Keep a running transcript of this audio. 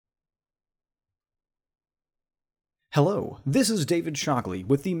Hello, this is David Shockley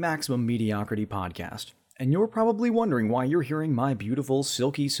with the Maximum Mediocrity Podcast, and you're probably wondering why you're hearing my beautiful,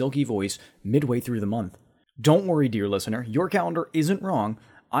 silky voice midway through the month. Don't worry, dear listener, your calendar isn't wrong.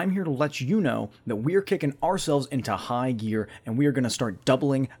 I'm here to let you know that we're kicking ourselves into high gear and we are going to start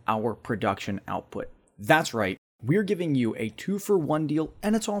doubling our production output. That's right, we're giving you a 2-for-1 deal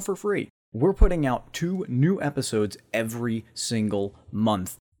and it's all for free. We're putting out 2 new episodes every single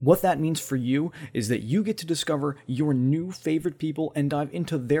month. What that means for you is that you get to discover your new favorite people and dive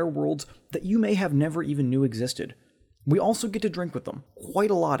into their worlds that you may have never even knew existed. We also get to drink with them, quite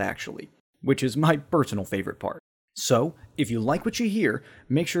a lot actually, which is my personal favorite part. So, if you like what you hear,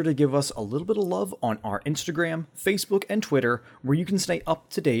 make sure to give us a little bit of love on our Instagram, Facebook, and Twitter, where you can stay up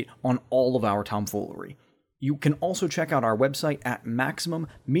to date on all of our tomfoolery. You can also check out our website at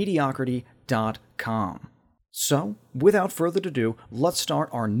MaximumMediocrity.com. So, without further ado, let's start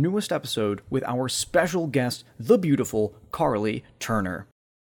our newest episode with our special guest, the beautiful Carly Turner.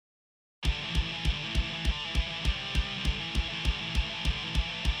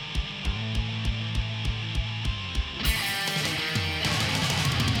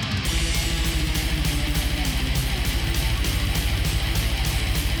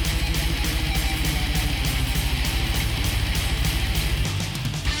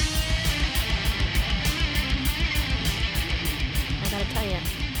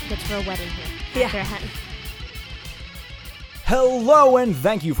 For a wedding here. Yeah. Hello, and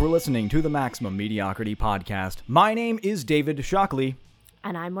thank you for listening to the Maximum Mediocrity Podcast. My name is David Shockley.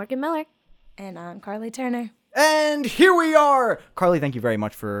 And I'm Morgan Miller. And I'm Carly Turner. And here we are! Carly, thank you very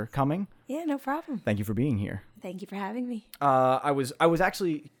much for coming. Yeah, no problem. Thank you for being here. Thank you for having me. I was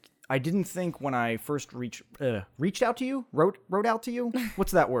actually, I didn't think when I first reached out to you? Wrote out to you?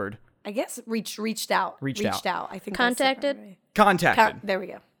 What's that word? I guess reached out. Reached out. I think Contacted? Contacted. There we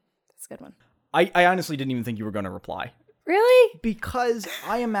go. That's a good one. I honestly didn't even think you were going to reply. Really? Because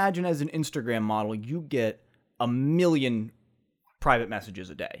I imagine as an Instagram model, you get 1 million private messages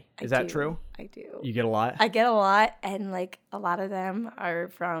a day. Is that true? I do. You get a lot? I get a lot, and like a lot of them are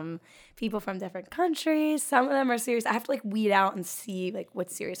from people from different countries. Some of them are serious. I have to like weed out and see like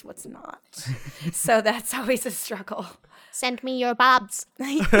what's serious, what's not. So that's always a struggle. Send me your bobs.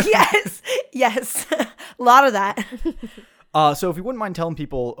 Yes. A lot of that. So if you wouldn't mind telling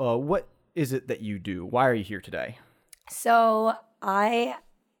people, what is it that you do? Why are you here today? So I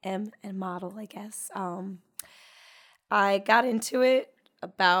am a model, I guess. I got into it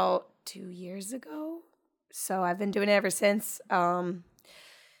about 2 years ago. So I've been doing it ever since. But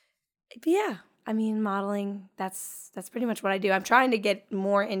yeah, I mean, modeling, that's pretty much what I do. I'm trying to get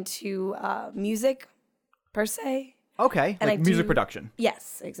more into music, per se. Okay, And like music production.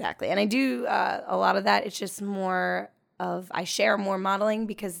 Yes, exactly. And I do a lot of that. It's just more I share more modeling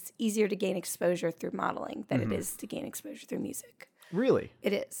because it's easier to gain exposure through modeling than it is to gain exposure through music. Really?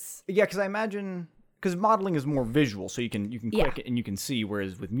 It is. Yeah, because I imagine, because modeling is more visual, so you can click it and you can see,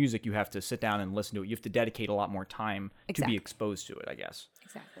 whereas with music you have to sit down and listen to it. You have to dedicate a lot more time to be exposed to it, I guess.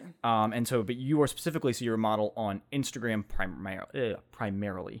 Exactly. And so, but you are specifically, so you're a model on Instagram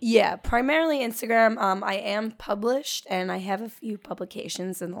primarily. Yeah, primarily Instagram. I am published, and I have a few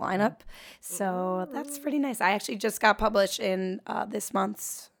publications in the lineup, so that's pretty nice. I actually just got published in this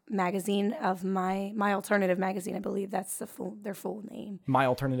month's magazine of my alternative magazine. I believe that's their full name. My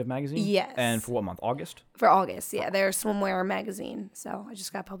Alternative Magazine? Yes. And for what month? August? For August, yeah. They're a swimwear magazine, so I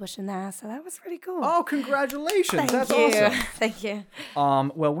just got published in that, so that was pretty cool. Oh, congratulations. That's you. awesome. Thank you.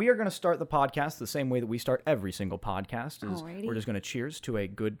 Well, we are going to start the podcast the same way that we start every single podcast. Alrighty. We're just going to cheers to a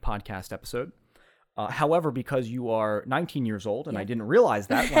good podcast episode. However, because you are 19 years old, and I didn't realize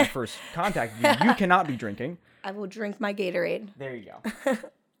that when I first contacted you, you cannot be drinking. I will drink my Gatorade. There you go.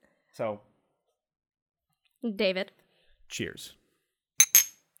 So, David. cheers.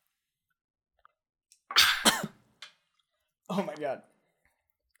 Oh my god.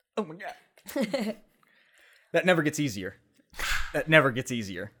 Oh my god. That never gets easier. That never gets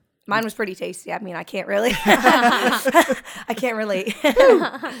easier. Mine was pretty tasty. I mean, I can't really. I can't relate.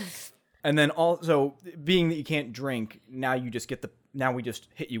 And then also, being that you can't drink, now we just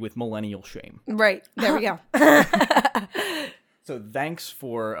hit you with millennial shame. Right. There we go. So thanks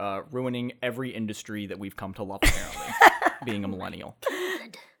for ruining every industry that we've come to love, apparently, being a millennial.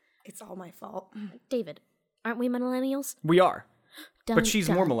 It's all my fault. David, aren't we millennials? We are. Dun, But she's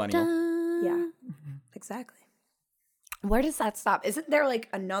dun, more millennial. dun. Yeah. Exactly. Where does that stop? Isn't there like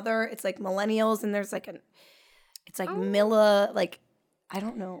another? It's like millennials, and there's like it's like Milla. Like I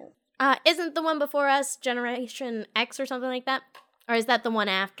don't know. Isn't the one before us Generation X or something like that? Or is that the one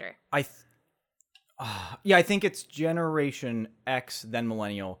after? I think it's Generation X, then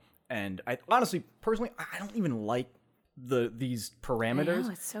Millennial, and I honestly, personally, I don't even like these I parameters.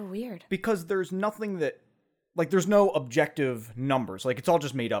 know, it's so weird. Because there's nothing that, like, there's no objective numbers. Like, it's all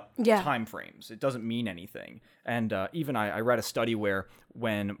just made up time frames. It doesn't mean anything. And even I read a study where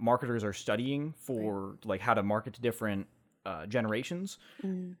when marketers are studying for, like, how to market to different generations,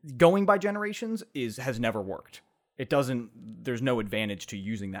 going by generations has never worked. There's no advantage to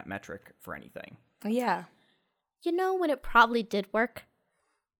using that metric for anything. Yeah. You know when it probably did work?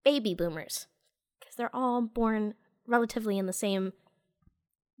 Baby boomers. Because they're all born relatively in the same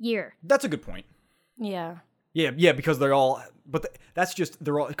year. That's a good point. Yeah. Yeah, because they're all, but that's just,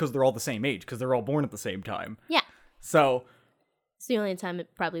 because they're all the same age, because they're all born at the same time. Yeah. So. It's the only time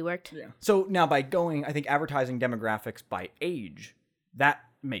it probably worked. Yeah. So now by going, I think, advertising demographics by age, that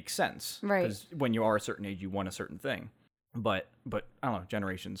makes sense. Right. Because when you are a certain age, you want a certain thing. But I don't know,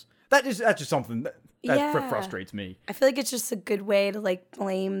 generations. That's just something that frustrates me. I feel like it's just a good way to like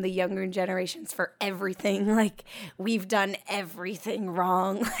blame the younger generations for everything. Like we've done everything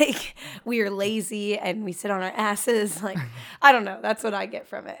wrong. Like we are lazy and we sit on our asses. Like I don't know. That's what I get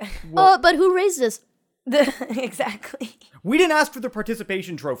from it. Well, but who raised us? Exactly. We didn't ask for the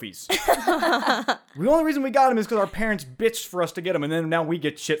participation trophies. The only reason we got them is because our parents bitched for us to get them, and then now we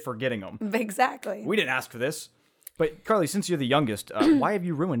get shit for getting them. Exactly. We didn't ask for this. But Carly, since you're the youngest, why have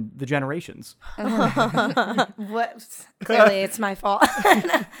you ruined the generations? What? Clearly, it's my fault.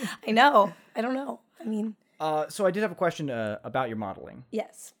 I know. I don't know. I mean. So I did have a question about your modeling.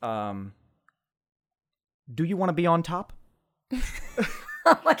 Yes. Do you want to be on top?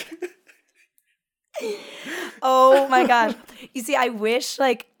 Oh my gosh. You see, I wish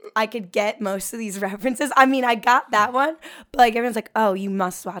like I could get most of these references. I mean, I got that one, but like everyone's like, oh, you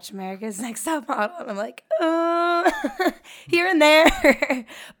must watch America's Next Top Model. And I'm like, here and there.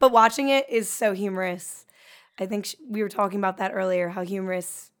 But watching it is so humorous. I think we were talking about that earlier, how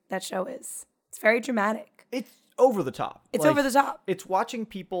humorous that show is. It's very dramatic. It's over the top. It's over the top. It's watching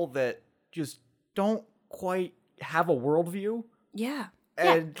people that just don't quite have a worldview. Yeah.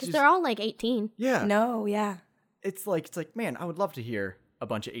 Yeah, because they're all like 18. Yeah. No, yeah. It's like, man, I would love to hear a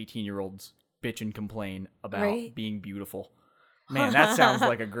bunch of 18-year-olds bitch and complain about being beautiful. Man, that sounds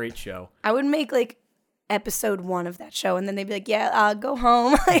like a great show. I would make like episode 1 of that show, and then they'd be like, yeah, go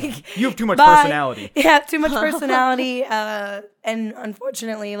home. Like you have too much bye. personality. Yeah, too much personality. And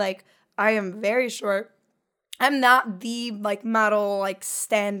unfortunately, like I am very short. I'm not the like model like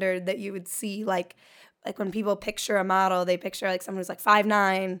standard that you would see like when people picture a model, they picture like someone who's like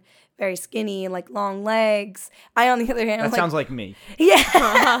 5'9", very skinny and like long legs. I, on the other hand, that sounds like me. Yeah,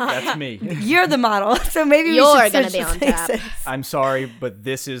 that's me. You're the model, so maybe you're we should gonna be on top. I'm sorry, but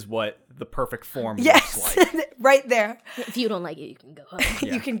this is what the perfect form looks like. Right there. If you don't like it, you can go home.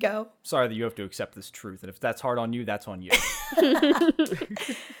 Yeah. You can go. Sorry that you have to accept this truth, and if that's hard on you, that's on you.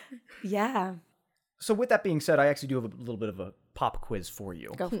 Yeah. So with that being said, I actually do have a little bit of a pop quiz for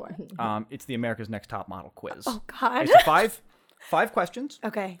you. Go for it. It's the America's Next Top Model quiz. Oh God. It's five questions.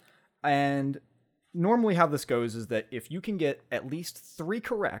 Okay. And normally how this goes is that if you can get at least 3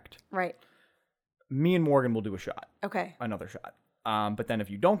 correct, Right. me and Morgan will do a shot. Okay. Another shot. But then if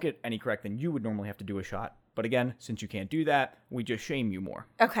you don't get any correct, then you would normally have to do a shot. But again, since you can't do that, we just shame you more.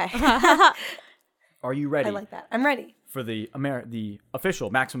 Okay. Are you ready? I like that. I'm ready. For the official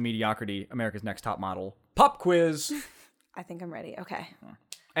Maximum Mediocrity America's Next Top Model pop quiz. I think I'm ready. Okay.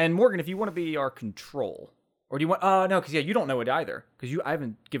 And Morgan, if you want to be our control, or do you want? No, because you don't know it either, because I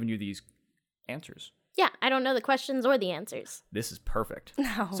haven't given you these answers. Yeah, I don't know the questions or the answers. This is perfect.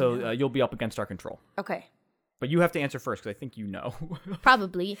 No. So you'll be up against our control, Okay. but you have to answer first because I think you know.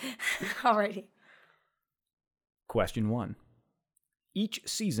 Probably. Alrighty. Question 1. Each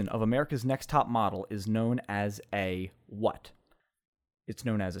season of America's Next Top Model is known as a what? It's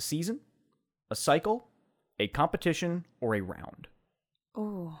known as a season, a cycle, a competition, or a round.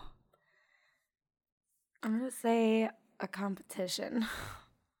 Oh. I'm going to say a competition.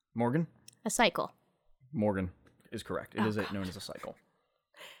 Morgan? A cycle. Morgan is correct. It is known as a cycle.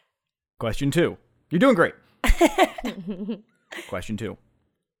 Question 2. You're doing great. Question 2.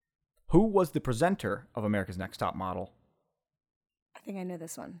 Who was the presenter of America's Next Top Model? I think I know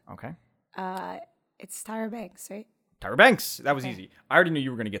this one. Okay. It's Tyra Banks, right? Tyra Banks. That was easy. I already knew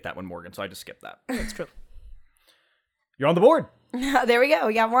you were going to get that one, Morgan, so I just skipped that. That's true. You're on the board. There we go.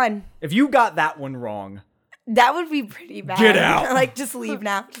 We got one. If you got that one wrong, That would be pretty bad. Get out. Like, just leave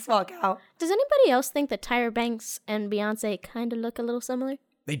now. Just walk out. Does anybody else think that Tyra Banks and Beyonce kind of look a little similar?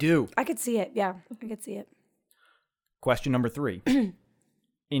 they do. I could see it. Yeah, I could see it. Question number 3.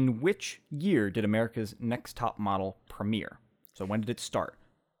 In which year did America's Next Top Model premiere? So when did it start?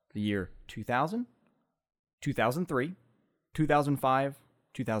 The year 2000, 2003, 2005,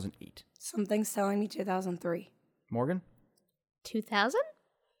 2008. Something's telling me 2003. Morgan? 2000?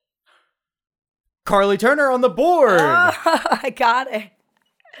 Carly Turner on the board! Oh, I got it.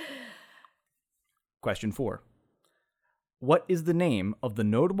 Question 4. What is the name of the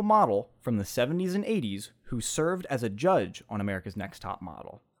notable model from the 70s and 80s who served as a judge on America's Next Top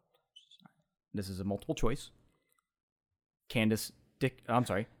Model? This is a multiple choice. Janice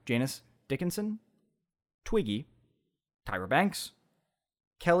Dickinson, Twiggy, Tyra Banks,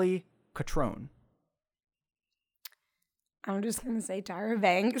 Kelly Catrone. I'm just going to say Tyra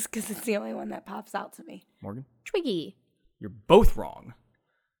Banks because it's the only one that pops out to me. Morgan? Twiggy. You're both wrong.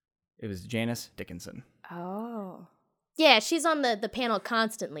 It was Janice Dickinson. Oh. Yeah, she's on the panel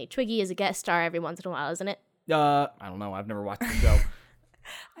constantly. Twiggy is a guest star every once in a while, isn't it? I don't know. I've never watched the show.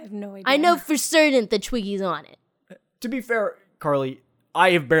 I have no idea. I know for certain that Twiggy's on it. To be fair, Carly,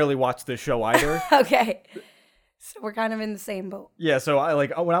 I have barely watched this show either. Okay. So we're kind of in the same boat. Yeah, so I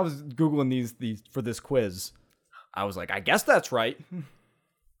when I was Googling these for this quiz, I was like, I guess that's right.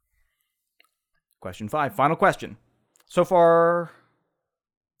 Question 5, final question. So far,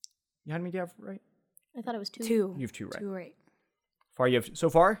 how many do you have right? I thought it was 2. 2. You have 2 right. 2 right. So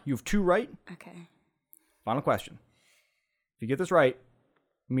far, you have 2 right. Okay. Final question. If you get this right,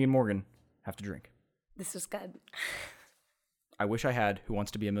 me and Morgan have to drink. This is good. I wish I had Who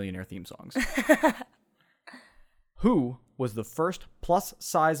Wants to Be a Millionaire theme songs. Who was the first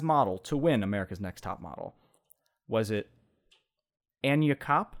plus-size model to win America's Next Top Model? Was it Anya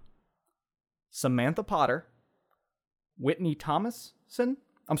Kopp, Samantha Potter, Whitney Thompson,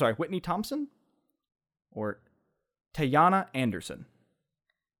 or Tayana Anderson?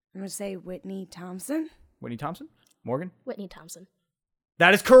 I'm going to say Whitney Thompson. Whitney Thompson? Morgan? Whitney Thompson.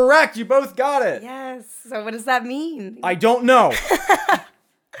 That is correct. You both got it. Yes. So what does that mean? I don't know.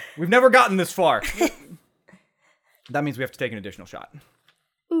 We've never gotten this far. That means we have to take an additional shot.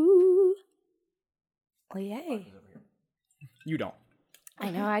 Ooh. Well, yay. You don't.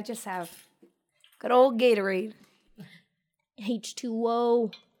 I know. I just have good old Gatorade.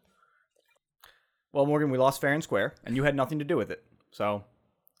 H2O. Well, Morgan, we lost fair and square, and you had nothing to do with it. So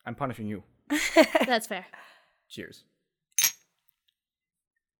I'm punishing you. That's fair. Cheers.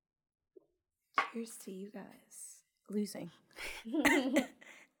 Cheers to you guys. Losing.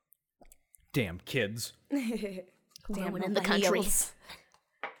 Damn kids. Growing in the country.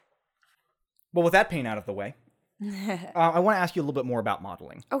 Well, with that pain out of the way, I want to ask you a little bit more about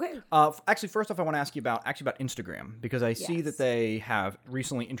modeling. Okay. Actually, first off, I want to ask you about Instagram, because I see that they have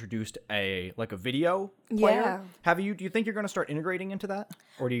recently introduced a video player. Yeah. Do you think you're going to start integrating into that,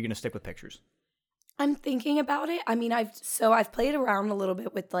 or are you going to stick with pictures? I'm thinking about it. I mean, I've played around a little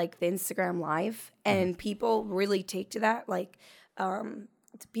bit with the Instagram Live, and people really take to that.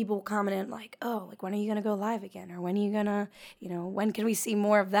 People commenting when are you gonna go live again, or when are you gonna, when can we see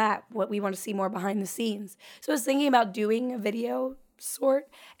more of that? What we want to see more behind the scenes. So I was thinking about doing a video sort,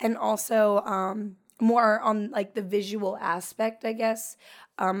 and also more on the visual aspect, I guess.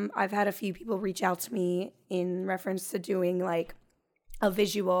 I've had a few people reach out to me in reference to doing a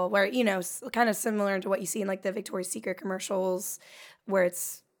visual where, kind of similar to what you see in the Victoria's Secret commercials, where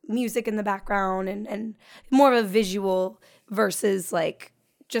it's music in the background and more of a visual versus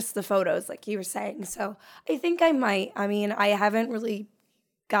just the photos like you were saying. So I think I might. I mean, I haven't really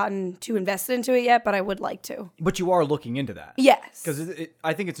gotten too invested into it yet, but I would like to. But you are looking into that. Yes. Because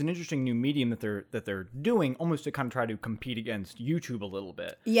I think it's an interesting new medium that they're doing, almost to kind of try to compete against YouTube a little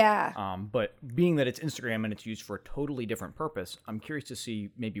bit. Yeah. But being that it's Instagram and it's used for a totally different purpose, I'm curious to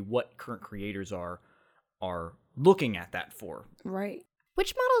see maybe what current creators are looking at that for. Right.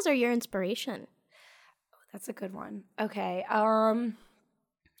 Which models are your inspiration? That's a good one. Okay.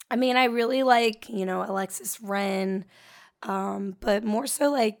 I mean, I really like, Alexis Ren, but more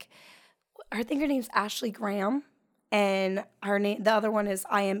so I think her name's Ashley Graham, and the other one is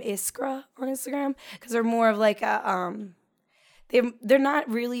I Am Iskra on Instagram, because they're more of they're not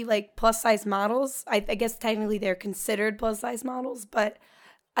really plus size models. I guess technically they're considered plus size models, but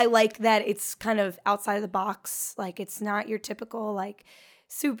I like that it's kind of outside of the box. It's not your typical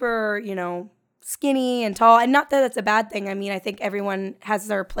super, skinny and tall, and not that it's a bad thing. I mean, I think everyone has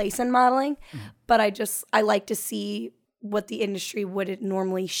their place in modeling, but I like to see what the industry wouldn't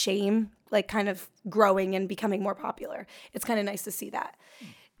normally shame, kind of growing and becoming more popular. It's kind of nice to see that,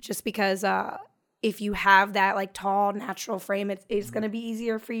 just because if you have that tall natural frame, it's going to be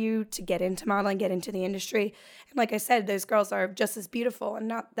easier for you to get into modeling, get into the industry. And like I said, those girls are just as beautiful, and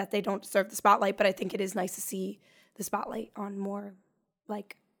not that they don't deserve the spotlight, but I think it is nice to see the spotlight on more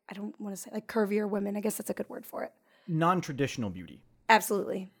I don't want to say curvier women. I guess that's a good word for it. Non-traditional beauty.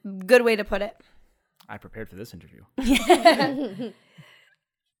 Absolutely. Good way to put it. I prepared for this interview.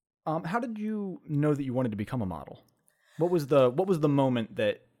 How did you know that you wanted to become a model? What was the moment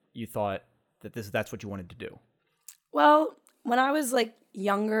that you thought that that's what you wanted to do? Well, when I was like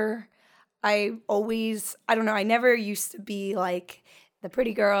younger, I don't know, I never used to be like the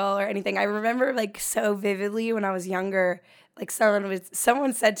pretty girl or anything. I remember like so vividly when I was younger, like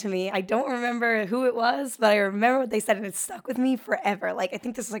someone said to me, I don't remember who it was, but I remember what they said and it stuck with me forever. Like I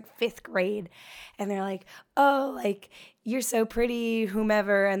think this was like 5th grade. And they're like, "Oh, like you're so pretty,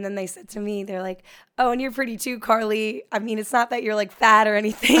 whomever." And then they said to me, they're like, "Oh, and you're pretty too, Carly. I mean, it's not that you're like fat or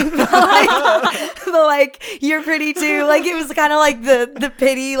anything, but like you're pretty too." Like it was kind of like the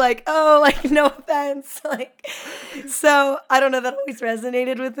pity, like, "Oh, like no offense." Like, so I don't know, that always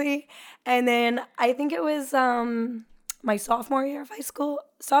resonated with me. And then I think it was my sophomore year of high school,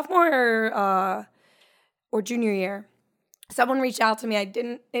 or junior year. Someone reached out to me.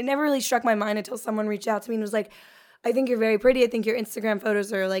 It never really struck my mind until someone reached out to me and was like, "I think you're very pretty. I think your Instagram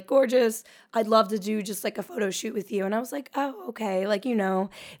photos are like gorgeous. I'd love to do just like a photo shoot with you." And I was like, "Oh, okay. Like,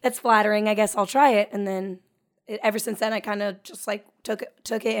 that's flattering. I guess I'll try it." And then ever since then, I kind of just like took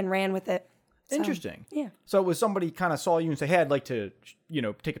it and ran with it. So, interesting. Yeah. So it was somebody kind of saw you and say, "Hey, I'd like to,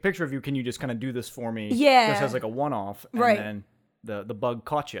 take a picture of you. Can you just kind of do this for me?" Yeah. Just as like a one-off. And Right. then the bug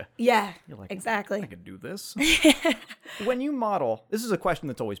caught you. Yeah. You're like, exactly. I could do this. When you model, this is a question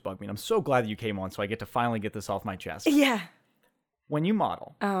that's always bugged me. And I'm so glad that you came on so I get to finally get this off my chest. Yeah. When you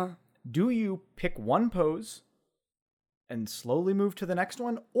model, do you pick one pose and slowly move to the next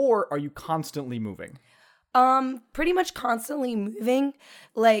one? Or are you constantly moving? Pretty much constantly moving.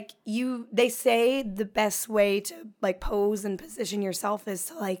 Like they say the best way to like pose and position yourself is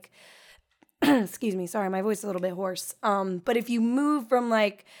to like, excuse me, sorry, my voice is a little bit hoarse. But if you move from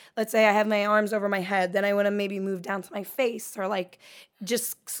like, let's say I have my arms over my head, then I want to maybe move down to my face or like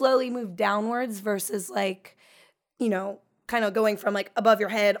just slowly move downwards versus like, kind of going from like above your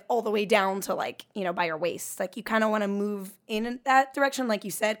head all the way down to like, by your waist. Like you kind of want to move in that direction, like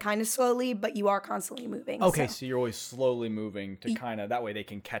you said, kind of slowly, but you are constantly moving. Okay, so you're always slowly moving to kind of, that way they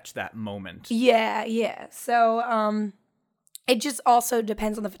can catch that moment. Yeah. So, it just also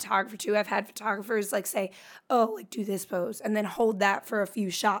depends on the photographer too. I've had photographers like say, "Oh, like do this pose," and then hold that for a few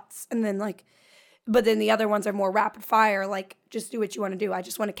shots, and then like, but then the other ones are more rapid fire. Like, just do what you want to do. I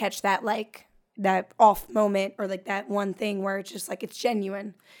just want to catch that like that off moment or like that one thing where it's just like it's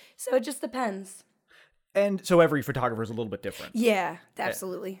genuine. So it just depends. And so every photographer is a little bit different. Yeah,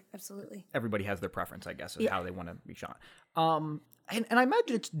 absolutely. Everybody has their preference, I guess, of how they want to be shot. And I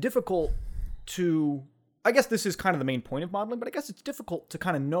imagine it's difficult to. I guess this is kind of the main point of modeling, but I guess it's difficult to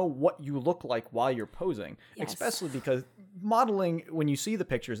kind of know what you look like while you're posing, especially because modeling, when you see the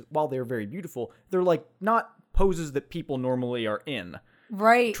pictures, while they're very beautiful, they're like not poses that people normally are in.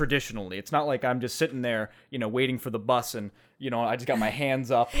 Right. Traditionally. It's not like I'm just sitting there, waiting for the bus and, I just got my hands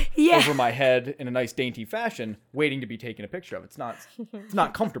up over my head in a nice dainty fashion, waiting to be taken a picture of. It's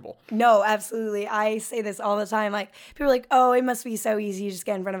not comfortable. No, absolutely. I say this all the time. Like people are like, "Oh, it must be so easy. You just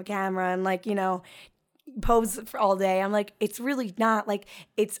get in front of a camera and like, pose for all day." I'm like, it's really not. Like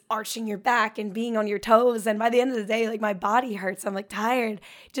it's arching your back and being on your toes, and by the end of the day, like my body hurts. I'm like tired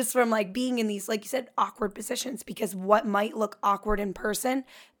just from like being in these, like you said, awkward positions, because what might look awkward in person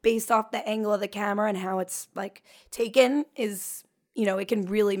based off the angle of the camera and how it's like taken is, it can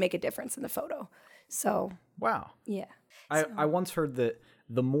really make a difference in the photo. So wow. Yeah. I once heard that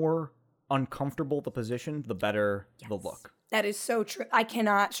the more uncomfortable the position, the better the look. That is so true. I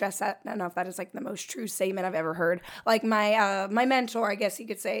cannot stress that enough. That is like the most true statement I've ever heard. Like my mentor, I guess you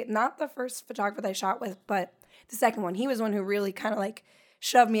could say, not the first photographer that I shot with, but the second one. He was one who really kind of like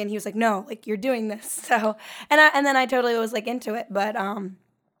shoved me, and he was like, "No, like you're doing this." So, and then I totally was like into it. But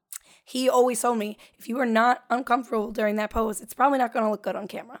he always told me, if you are not uncomfortable during that pose, it's probably not going to look good on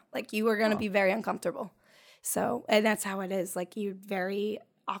camera. Like you are going to be very uncomfortable. So, and that's how it is. Like you're very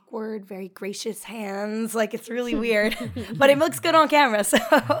awkward, very gracious hands. Like it's really weird, but it looks good on camera. So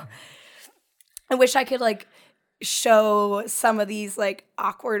I wish I could like show some of these like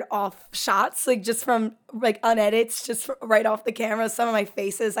awkward off shots, like just from like unedits, just right off the camera. Some of my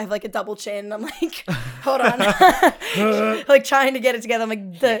faces, I have like a double chin. I'm like, hold on, like trying to get it together. I'm like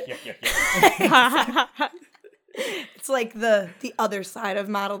it's like the other side of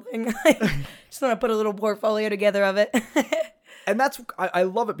modeling. Just want to put a little portfolio together of it. And that's, I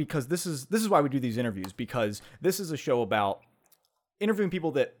love it because this is why we do these interviews, because this is a show about interviewing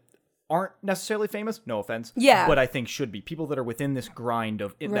people that aren't necessarily famous, no offense, but I think should be. People that are within this grind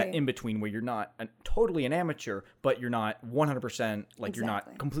of that in-between where you're not totally an amateur, but you're not 100%, like you're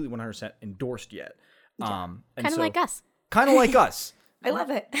not completely 100% endorsed yet. Kind of like us. Kind of like us. I love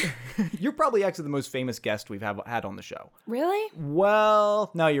it. You're probably actually the most famous guest we've had on the show. Really? Well,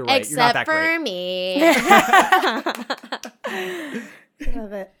 no, you're right. Except you're not that for great. me. I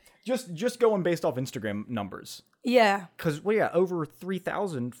love it. Just going based off Instagram numbers. Yeah. Because, over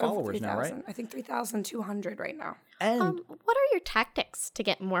 3,000 followers now, right? I think 3,200 right now. And What are your tactics to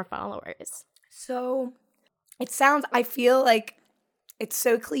get more followers? So I feel like it's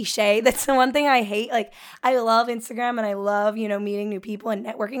so cliche. That's the one thing I hate. Like, I love Instagram and I love, meeting new people and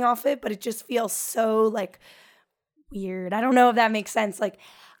networking off it, but it just feels so like weird. I don't know if that makes sense. Like,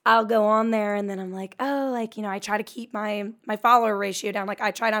 I'll go on there and then I'm like, oh, like, I try to keep my follower ratio down. Like,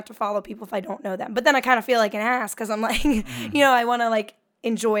 I try not to follow people if I don't know them. But then I kind of feel like an ass because I'm like, I want to like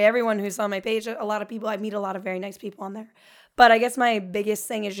enjoy everyone who's on my page. A lot of people, I meet a lot of very nice people on there. But I guess my biggest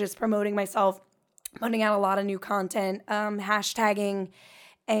thing is just promoting myself, putting out a lot of new content, hashtagging,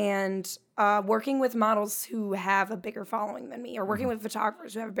 and working with models who have a bigger following than me, or working with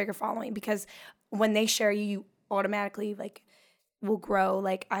photographers who have a bigger following, because when they share you automatically like will grow.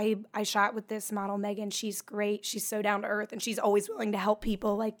 Like I shot with this model, Megan. She's great. She's so down to earth, and she's always willing to help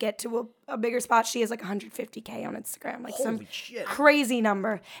people like get to a bigger spot. She has like 150K on Instagram, like Holy shit. crazy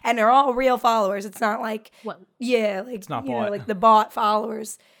number, and they're all real followers. It's not like What? yeah, like It's not you know, bought. like the bot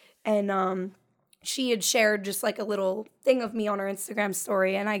followers. And she had shared just like a little thing of me on her Instagram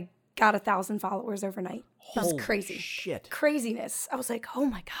story, and I got 1,000 followers overnight. It was Holy crazy. shit. Craziness. I was like, oh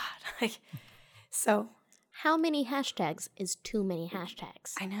my God. Like, so How many hashtags is too many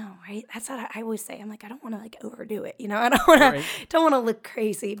hashtags? I know, right? That's what I always say. I'm like, I don't want to like overdo it. I don't want to look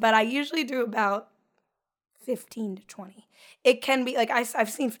crazy, but I usually do about 15 to 20. It can be like I've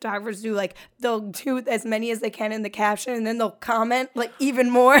seen photographers do like they'll do as many as they can in the caption, and then they'll comment like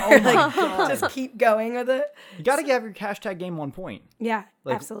even more. Like God. just keep going with it. You got to have your hashtag game on point. Yeah,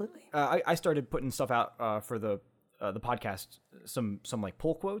 Like, absolutely. I started putting stuff out for the podcast, some like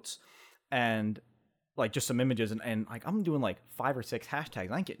pull quotes and like just some images, and like I'm doing like 5 or 6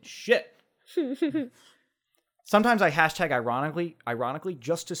 hashtags. I ain't getting shit. Sometimes I hashtag ironically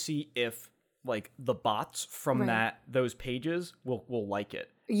just to see if like the bots from Right. those pages will like it.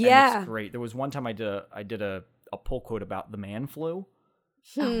 Yeah. and it's great. There was one time I did a pull quote about the man flu,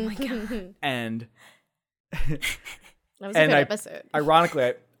 Oh my God. and That was a and good I- episode.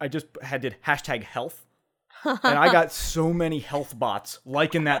 ironically I just did hashtag health. And I got so many health bots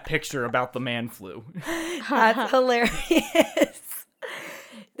liking that picture about the man flu. That's hilarious.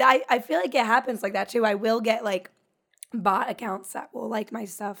 I feel like it happens like that too. I will get like bot accounts that will like my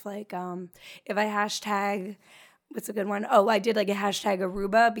stuff. Like if I hashtag, what's a good one? Oh, I did like a hashtag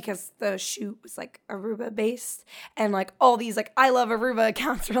Aruba because the shoot was like Aruba based, and like all these like I love Aruba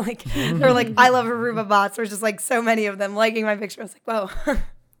accounts are like they're like I love Aruba bots. There's just like so many of them liking my picture. I was like, whoa.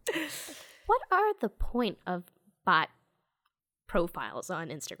 What are the point of bot profiles on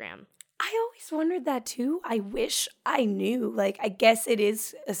Instagram? I always wondered that too. I wish I knew. Like, I guess it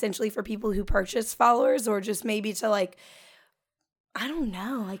is essentially for people who purchase followers, or just maybe to like, I don't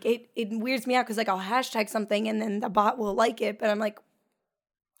know. Like, it weirds me out because like I'll hashtag something and then the bot will like it, but I'm like,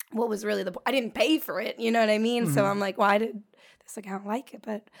 what was really I didn't pay for it. You know what I mean? So I'm like, why did this account like it?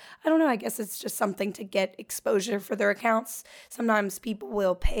 But I don't know. I guess it's just something to get exposure for their accounts. Sometimes people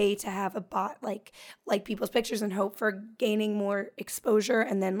will pay to have a bot like people's pictures and hope for gaining more exposure,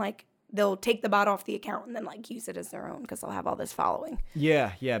 and then like they'll take the bot off the account and then like use it as their own because they'll have all this following.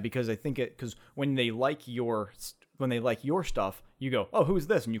 Yeah, because I think because when they like your stuff, you go, oh, who's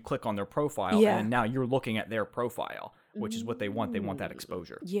this? And you click on their profile, Yeah. and now you're looking at their profile, which is what they want. They want that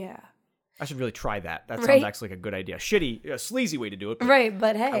exposure. Yeah. I should really try that. That sounds Right. actually like a good idea. A sleazy way to do it. But Right,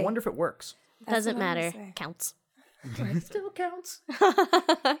 but hey. I wonder if it works. That's Doesn't what I matter. would say. Counts. It still counts.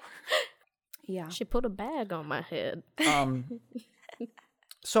 Yeah. She put a bag on my head.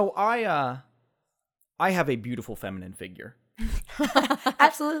 So I have a beautiful feminine figure.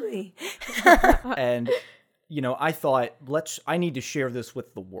 Absolutely. And I thought I need to share this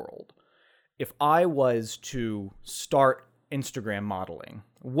with the world. If I was to start Instagram modeling,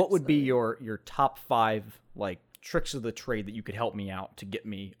 what would be your top 5 like tricks of the trade that you could help me out to get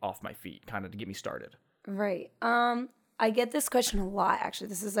me off my feet, kind of to get me started? Right. I get this question a lot, actually.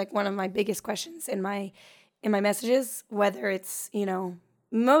 This is like one of my biggest questions in my messages, whether it's,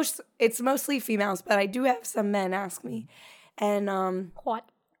 it's mostly females, but I do have some men ask me. And What?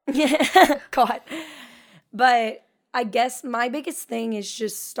 yeah, caught. But I guess my biggest thing is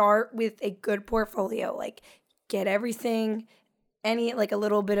just start with a good portfolio. Like get everything, like a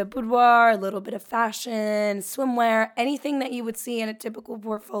little bit of boudoir, a little bit of fashion, swimwear, anything that you would see in a typical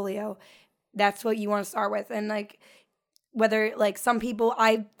portfolio. That's what you want to start with. And like whether like some people,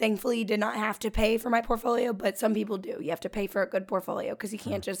 I thankfully did not have to pay for my portfolio, but some people do. You have to pay for a good portfolio because you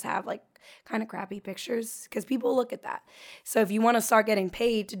can't just have like kind of crappy pictures because people look at that. So if you want to start getting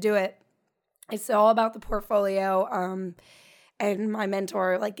paid to do it, it's all about the portfolio. And my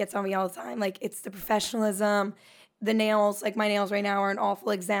mentor like gets on me all the time. Like it's the professionalism. The nails, like my nails right now are an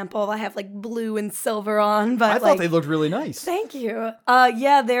awful example. I have like blue and silver on, but I thought they looked really nice. Thank you.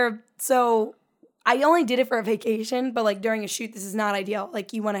 So I only did it for a vacation, but like during a shoot, this is not ideal.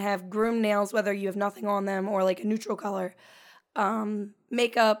 Like you want to have groomed nails, whether you have nothing on them or like a neutral color.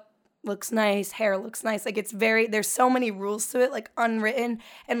 Makeup looks nice, hair looks nice. Like there's so many rules to it, like unwritten.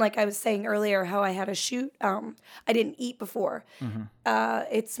 And like I was saying earlier, how I had a shoot, I didn't eat before.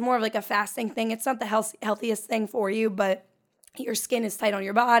 It's more of like a fasting thing. It's not the healthiest thing for you, but your skin is tight on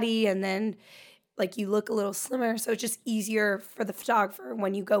your body and then like you look a little slimmer. So it's just easier for the photographer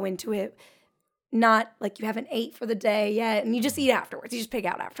when you go into it. Not like you haven't ate for the day yet and you just eat afterwards. You just pig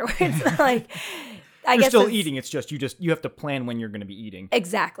out afterwards. Like I guess still eating. It's just you have to plan when you're going to be eating.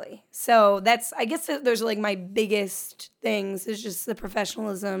 Exactly. So I guess those are like my biggest things is just the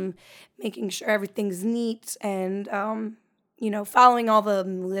professionalism, making sure everything's neat and, following all the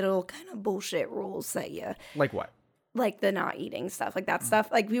little kind of bullshit rules that you. Like what? Like the not eating stuff, like that stuff.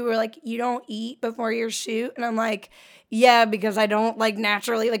 Like people were like, you don't eat before your shoot. And I'm like, yeah, because I don't like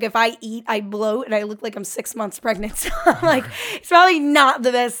naturally, like if I eat, I bloat and I look like I'm 6 months pregnant. So I'm like, it's probably not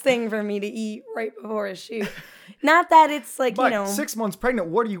the best thing for me to eat right before a shoot. Not that it's like, but 6 months pregnant,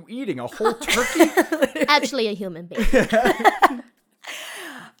 what are you eating? A whole turkey? Actually a human being.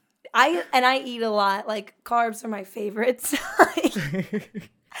 I eat a lot. Like carbs are my favorites.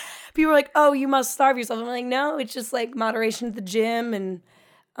 People are like, oh, you must starve yourself. I'm like, no, it's just like moderation at the gym and,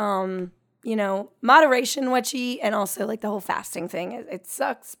 moderation what you eat and also like the whole fasting thing. It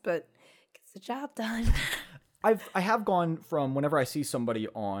sucks, but it gets the job done. I have gone from whenever I see somebody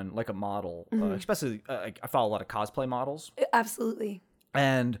on like a model, especially I follow a lot of cosplay models. Absolutely.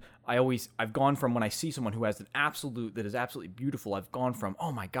 And I've gone from when I see someone who has that is absolutely beautiful, I've gone from,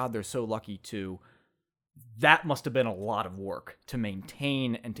 oh my God, they're so lucky to, that must have been a lot of work to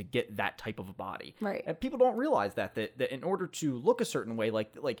maintain and to get that type of a body. Right. And people don't realize that in order to look a certain way,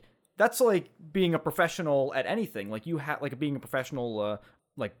 like that's like being a professional at anything. Like you have like being a professional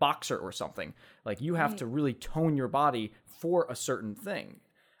like boxer or something. Like you have to really tone your body for a certain thing.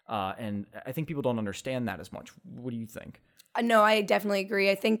 And I think people don't understand that as much. What do you think? No, I definitely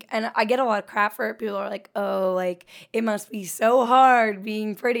agree. I think, and I get a lot of crap for it. People are like, oh, like, it must be so hard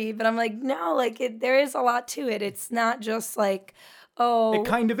being pretty. But I'm like, no, like, there is a lot to it. It's not just like, oh. It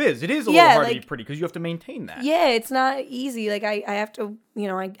kind of is. It is a little hard to be pretty because you have to maintain that. Yeah, it's not easy. Like, I have to,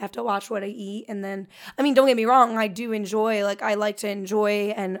 I have to watch what I eat. And then, I mean, don't get me wrong. I do enjoy, like, I like to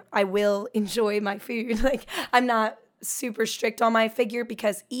enjoy and I will enjoy my food. Like, I'm not super strict on my figure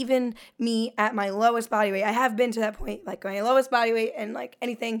because even me at my lowest body weight, I have been to that point, like my lowest body weight and like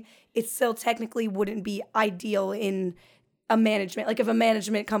anything, it still technically wouldn't be ideal in a management. Like if a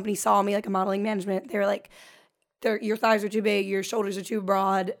management company saw me, like a modeling management, they were like, your thighs are too big, your shoulders are too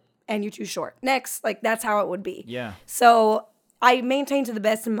broad, and you're too short. Next, like that's how it would be. Yeah. So I maintain to the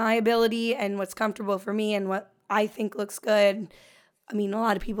best of my ability and what's comfortable for me and what I think looks good. I mean, a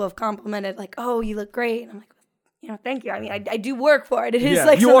lot of people have complimented like, oh, you look great. And I'm like, thank you. I mean, I do work for it. It is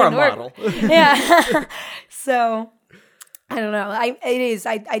like you are a model. Yeah. So I don't know. It is.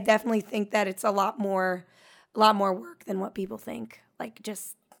 I definitely think that it's a lot more work than what people think. Like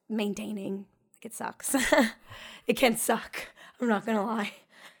just maintaining. Like it sucks. It can suck. I'm not gonna lie.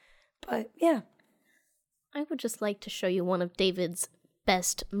 But yeah. I would just like to show you one of David's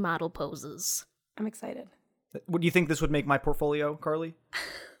best model poses. I'm excited. Would you think this would make my portfolio, Carly?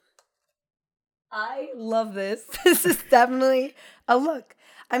 I love this. This is definitely a look.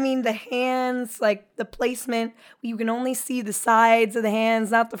 I mean, the hands, like the placement, you can only see the sides of the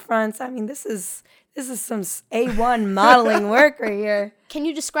hands, not the fronts. I mean, this is some A1 modeling work right here. Can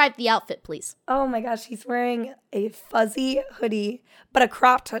you describe the outfit, please? Oh my gosh, he's wearing a fuzzy hoodie, but a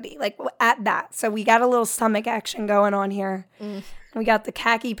cropped hoodie, like at that. So we got a little stomach action going on here. We got the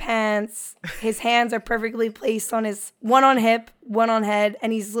khaki pants. His hands are perfectly placed on one on hip, one on head,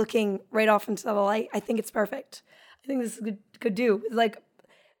 and he's looking right off into the light. I think it's perfect. I think this could do. Like,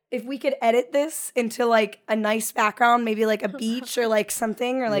 if we could edit this into like a nice background, maybe like a beach or like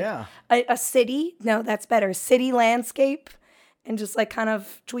something, or like a city. No, that's better. City landscape. And just like kind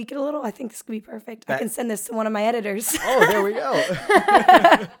of tweak it a little. I think this could be perfect. I can send this to one of my editors. Oh, there we go.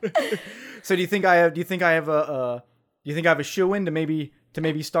 So do you think I have a shoe-in to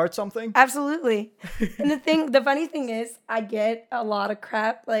maybe start something? Absolutely. And the funny thing is, I get a lot of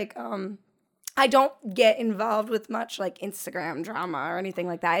crap. Like, I don't get involved with much like Instagram drama or anything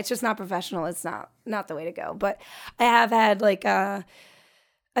like that. It's just not professional. It's not the way to go. But I have had like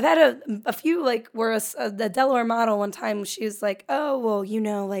I've had a few like where the Delaware model one time, she was like, oh, well, you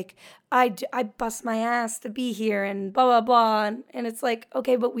know, like I bust my ass to be here and blah, blah, blah. And it's like,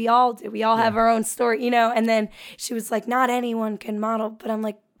 okay, but we all do. We all have our own story, you know? And then she was like, not anyone can model. But I'm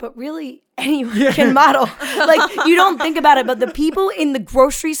like, but really anyone can model. Like, you don't think about it, but the people in the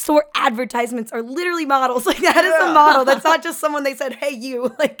grocery store advertisements are literally models. Like, that is a model. That's not just someone they said, hey,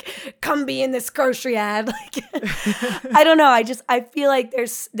 you, like, come be in this grocery ad. Like, I don't know. I feel like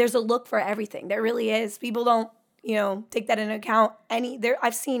there's a look for everything. There really is. People don't, you know, take that into account.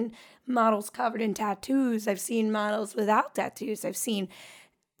 I've seen models covered in tattoos. I've seen models without tattoos. I've seen,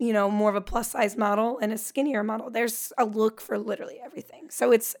 you know, more of a plus size model and a skinnier model. There's a look for literally everything.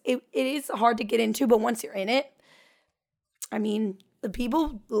 So it is hard to get into, but once you're in it, I mean, the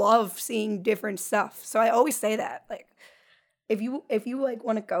people love seeing different stuff. So I always say that, like, if you like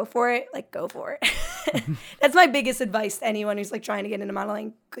want to go for it, like, go for it. That's my biggest advice to anyone who's like trying to get into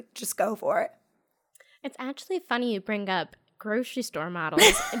modeling. Just go for it. It's actually funny you bring up grocery store models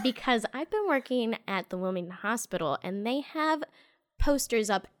because I've been working at the Wilmington Hospital and they have posters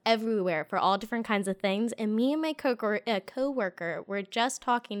up everywhere for all different kinds of things, and me and my co-worker were just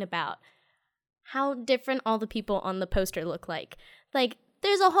talking about how different all the people on the poster look like. Like,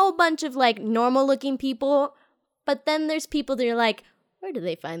 there's a whole bunch of like normal looking people, but then there's people that are like, where do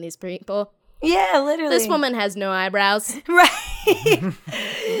they find these people? Yeah, literally. This woman has no eyebrows. Right.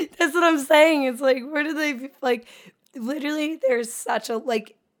 That's what I'm saying. It's like, where do they, like, literally there's such a,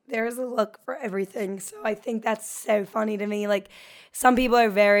 like, there's a look for everything. So I think that's so funny to me. Like, some people are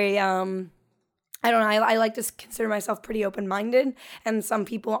very, I don't know, I like to consider myself pretty open-minded, and some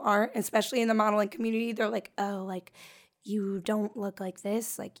people aren't, especially in the modeling community. They're like, oh, like, you don't look like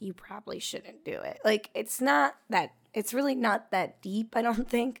this, like, you probably shouldn't do it. Like, it's really not that deep, I don't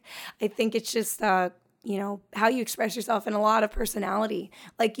think. I think it's just, you know, how you express yourself and a lot of personality.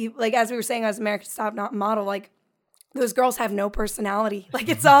 Like, as we were saying, as America's Top Model, like, those girls have no personality. Like,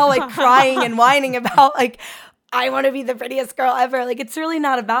 it's all like crying and whining about like, I want to be the prettiest girl ever. Like, it's really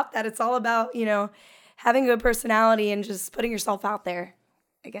not about that. It's all about, you know, having a good personality and just putting yourself out there,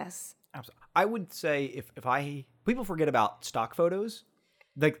 I guess. Absolutely. I would say if people forget about stock photos,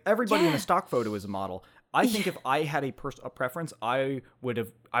 like everybody in a stock photo is a model. I think if I had a preference, I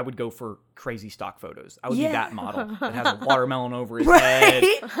would go for crazy stock photos. I would be that model that has a watermelon over his head.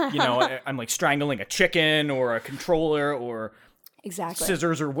 You know, I'm like strangling a chicken or a controller or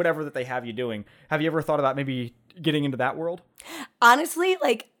scissors or whatever that they have you doing. Have you ever thought about maybe getting into that world? Honestly,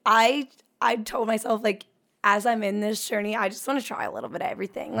 like I told myself, like, as I'm in this journey, I just want to try a little bit of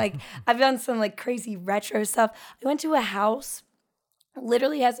everything. Like, I've done some like crazy retro stuff. I went to a house,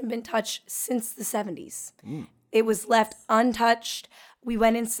 literally hasn't been touched since the 70s. It was left untouched. We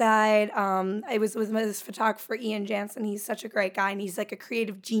went inside. I was with this photographer, Ian Jansen. He's such a great guy, and he's like a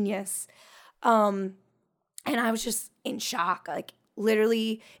creative genius. And I was just in shock. Like,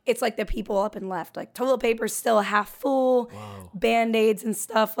 literally, it's like the people up and left. Like, toilet paper's still half full. Whoa. Band-Aids and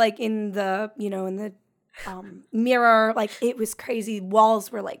stuff like in the, you know, in the mirror. Like, it was crazy.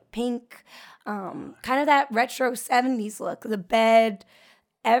 Walls were like pink. Kind of that retro 70s look. The bed,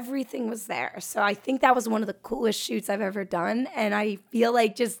 everything was there. So I think that was one of the coolest shoots I've ever done. And I feel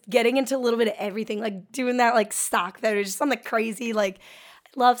like just getting into a little bit of everything, like doing that like stock photo, just something crazy. Like,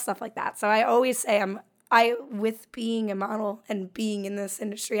 I love stuff like that. So I always say with being a model and being in this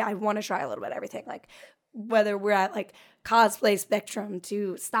industry, I want to try a little bit of everything. Like, whether we're at like cosplay spectrum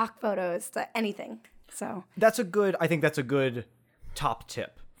to stock photos to anything. So I think that's a good top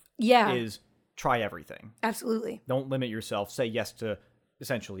tip. Yeah. Is try everything. Absolutely. Don't limit yourself. Say yes to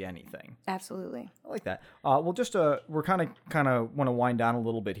essentially anything. Absolutely. I like that. Well, just we're kind of want to wind down a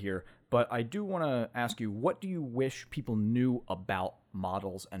little bit here, but I do want to ask you, what do you wish people knew about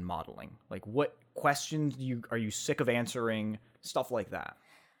models and modeling? Like, what questions are you sick of answering? Stuff like that.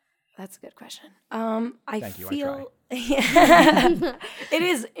 That's a good question. Thank you. I try. It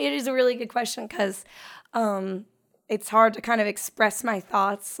is a really good question because it's hard to kind of express my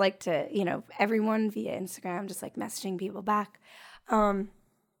thoughts, like, to, you know, everyone via Instagram, just like messaging people back. I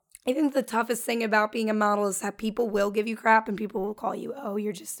think the toughest thing about being a model is that people will give you crap and people will call you, oh,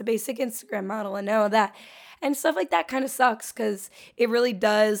 you're just a basic Instagram model and all that. And stuff like that kind of sucks because it really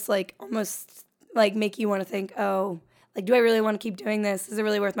does like almost like make you want to think, oh, Like, do I really want to keep doing this? Is it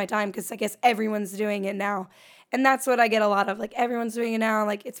really worth my time? Because I guess everyone's doing it now. And that's what I get a lot of. Like, everyone's doing it now.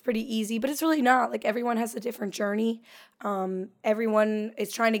 Like, it's pretty easy, but it's really not. Like, everyone has a different journey. Everyone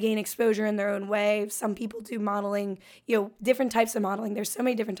is trying to gain exposure in their own way. Some people do modeling, different types of modeling. There's so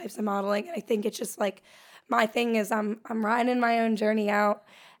many different types of modeling. And I think it's just like, my thing is I'm riding my own journey out,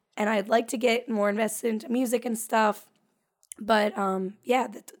 and I'd like to get more invested into music and stuff. But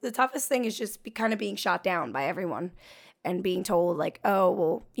the toughest thing is just kind of being shot down by everyone and being told like, oh,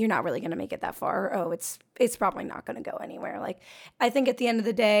 well, you're not really going to make it that far. Or, oh, it's probably not going to go anywhere. Like, I think at the end of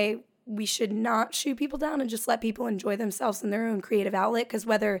the day, we should not shoot people down and just let people enjoy themselves in their own creative outlet. Because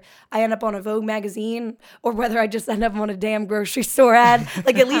whether I end up on a Vogue magazine or whether I just end up on a damn grocery store ad,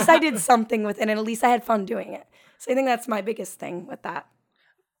 like, at least I did something with it, and at least I had fun doing it. So I think that's my biggest thing with that.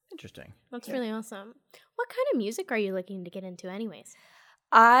 Interesting. That's really awesome. What kind of music are you looking to get into anyways?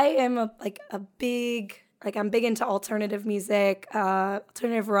 I am I'm big into alternative music,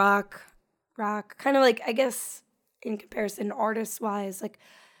 alternative rock, kind of like, I guess, in comparison artist-wise, like,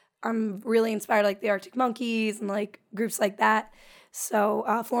 I'm really inspired, like, the Arctic Monkeys and, like, groups like that. So,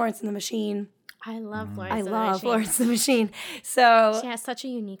 Florence and the Machine. I love Florence. I love Florence and the Machine. So she has such a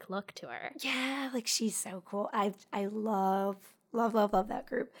unique look to her. Yeah, like, she's so cool. I love that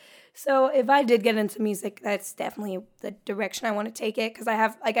group. So if I did get into music, that's definitely the direction I want to take it, because I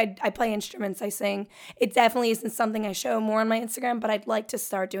have, like, I play instruments, I sing. It definitely isn't something I show more on my Instagram, but I'd like to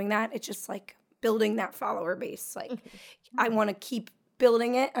start doing that. It's just like building that follower base. Like, I want to keep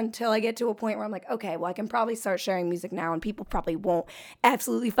building it until I get to a point where I'm like, okay, well, I can probably start sharing music now, and people probably won't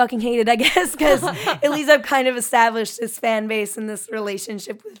absolutely fucking hate it, I guess, because at least I've kind of established this fan base and this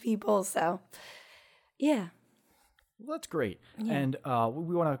relationship with people. So, yeah. Well, that's great. Yeah. And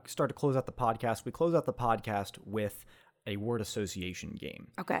we want to start to close out the podcast. We close out the podcast with a word association game.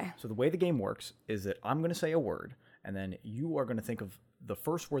 Okay. So the way the game works is that I'm going to say a word, and then you are going to think of the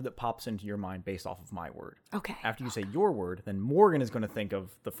first word that pops into your mind based off of my word. Okay. After you say your word, then Morgan is going to think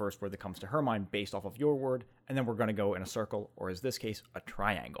of the first word that comes to her mind based off of your word, and then we're going to go in a circle, or as this case, a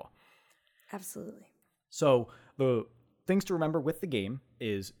triangle. Absolutely. So the things to remember with the game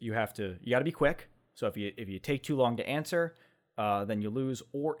is you got to be quick. So if you take too long to answer, then you lose,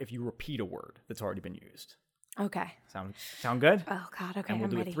 or if you repeat a word that's already been used. Okay. Sound good? Oh, God, okay, And we'll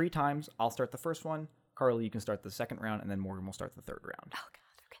I'm do ready. it 3 times. I'll start the first one. Carly, you can start the second round, and then Morgan will start the third round. Oh,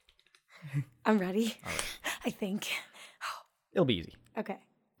 God, okay. I'm ready. All right. I think. It'll be easy. Okay.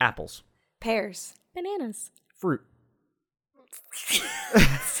 Apples. Pears. Bananas. Fruit.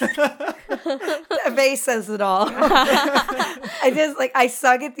 That face says it all. I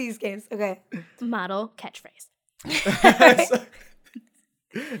suck at these games. Okay. Model catchphrase.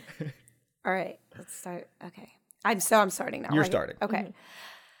 All right. Let's start. Okay. I'm starting now. You're right? starting. Okay.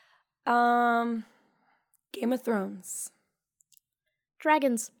 Game of Thrones.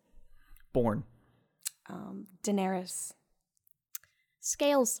 Dragons. Born. Daenerys.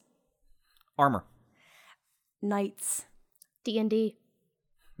 Scales. Armor. Knights. D&D.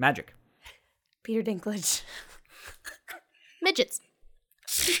 Magic. Peter Dinklage. Midgets.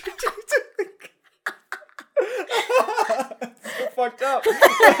 So fucked up.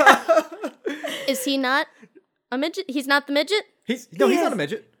 Is he not a midget? He's not the midget? He's not a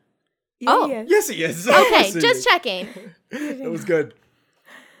midget. Yeah, Oh. he is. Yes, he is. Okay, Yes, he just is. checking. That was good.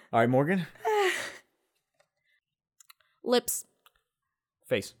 All right, Morgan. Lips.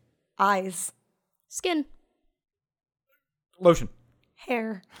 Face. Eyes. Skin. Lotion.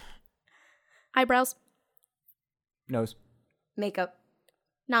 Hair. Eyebrows. Nose. Makeup.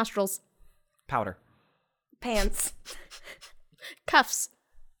 Nostrils. Powder. Pants. Cuffs.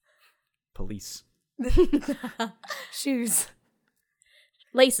 Police. Shoes.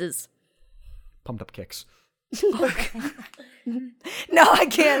 Laces. Pumped up kicks. No, I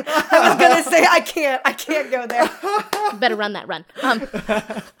can't. I was gonna say I can't. I can't go there. Better run that run.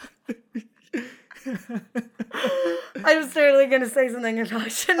 I was certainly gonna say something I probably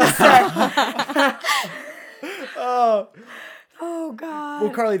shouldn't have said. Oh God.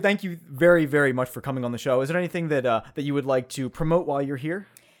 Well, Carly, thank you very, very much for coming on the show. Is there anything that you would like to promote while you're here?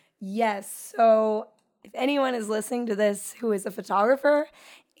 Yes. So if anyone is listening to this who is a photographer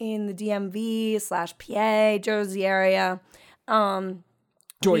in the DMV/PA, Jersey area,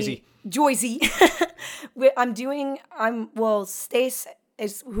 Joyzy. Stace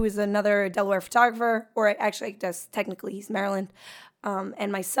who is another Delaware photographer, or actually I guess technically he's Maryland,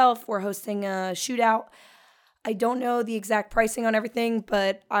 and myself, we're hosting a shootout. I don't know the exact pricing on everything,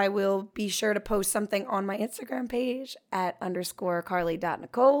 but I will be sure to post something on my Instagram page at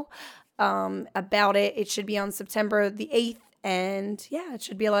 _Carly.Nicole about it. It should be on September the 8th, and yeah, it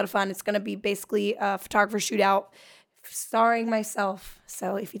should be a lot of fun. It's going to be basically a photographer shootout starring myself.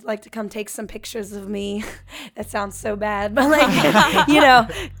 So if you'd like to come take some pictures of me, that sounds so bad, but like,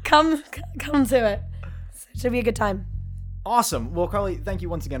 come to it. So it should be a good time. Awesome. Well, Carly, thank you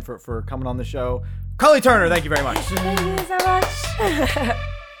once again for coming on the show. Carly Turner, thank you very much. Thank you so much.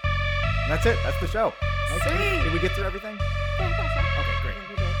 That's it. That's the show. Okay. Sweet. Did we get through everything? Okay, great.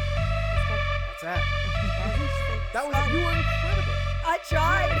 That's that. That was, you were incredible. I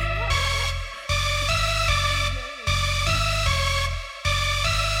tried.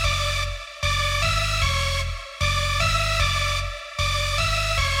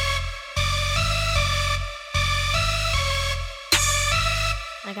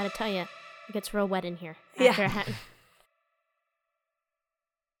 I gotta tell you, it gets real wet in here. Yeah. After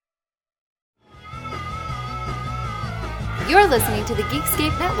You're listening to the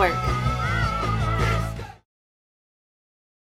Geekscape Network.